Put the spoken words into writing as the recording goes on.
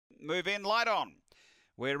Move in, light on.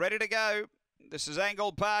 We're ready to go. This is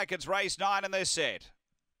Angle-Park. It's race 9 and they're set.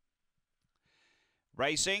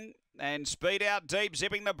 Racing and speed out deep.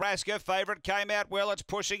 Zipping Nebraska. Favourite came out well. It's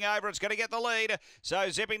pushing over. It's going to get the lead. So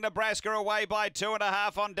Zipping Nebraska away by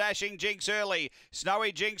 2.5 on Dashing Jinx early.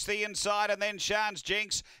 Snowy Jinx the inside and then Shan's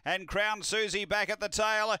Jinx and Crown Susie back at the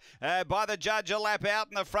tail. By the judge a lap out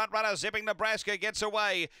and the front runner Zipping Nebraska gets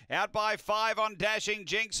away. Out by 5 on Dashing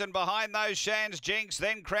Jinx and behind those Shan's Jinx.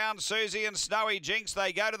 Then Crown Susie and Snowy Jinx.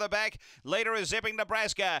 They go to the back. Leader is Zipping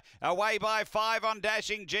Nebraska. Away by 5 on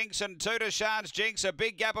Dashing Jinx and 2 to Shan's Jinx. A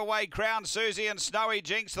big gap away. Crown Susie and Snowy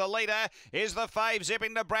Jinx. The leader is the fave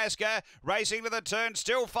Zipping Nebraska. Racing to the turn.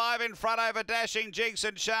 Still 5 in front over Dashing Jinx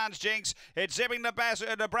and Shan's Jinx. It's Zipping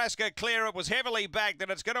Nebraska clear. It was heavily backed and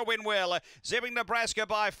it's going to win well. Zipping Nebraska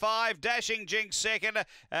by 5. Dashing Jinx second.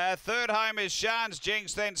 Third home is Shan's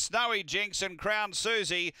Jinx. Then Snowy Jinx and Crown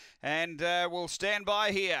Susie. And we'll stand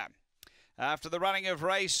by here after the running of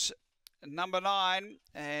race number 9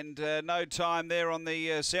 and no time there on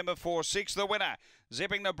the semaphore. 6 the winner,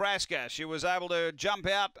 Zipping Nebraska. She was able to jump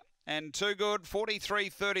out and too good,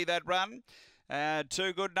 43.30 that run.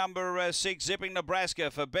 Too good number 6, Zipping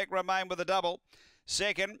Nebraska for Beck Remain with a double.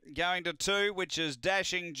 Second going to 2, which is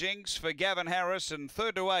Dashing Jinx for Gavin Harris, and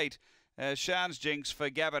third to 8, Shan's Jinx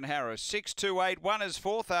for Gavin Harris. 6, 2, 8, 1 is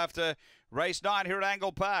fourth after race 9 here at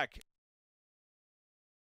Angle-Park.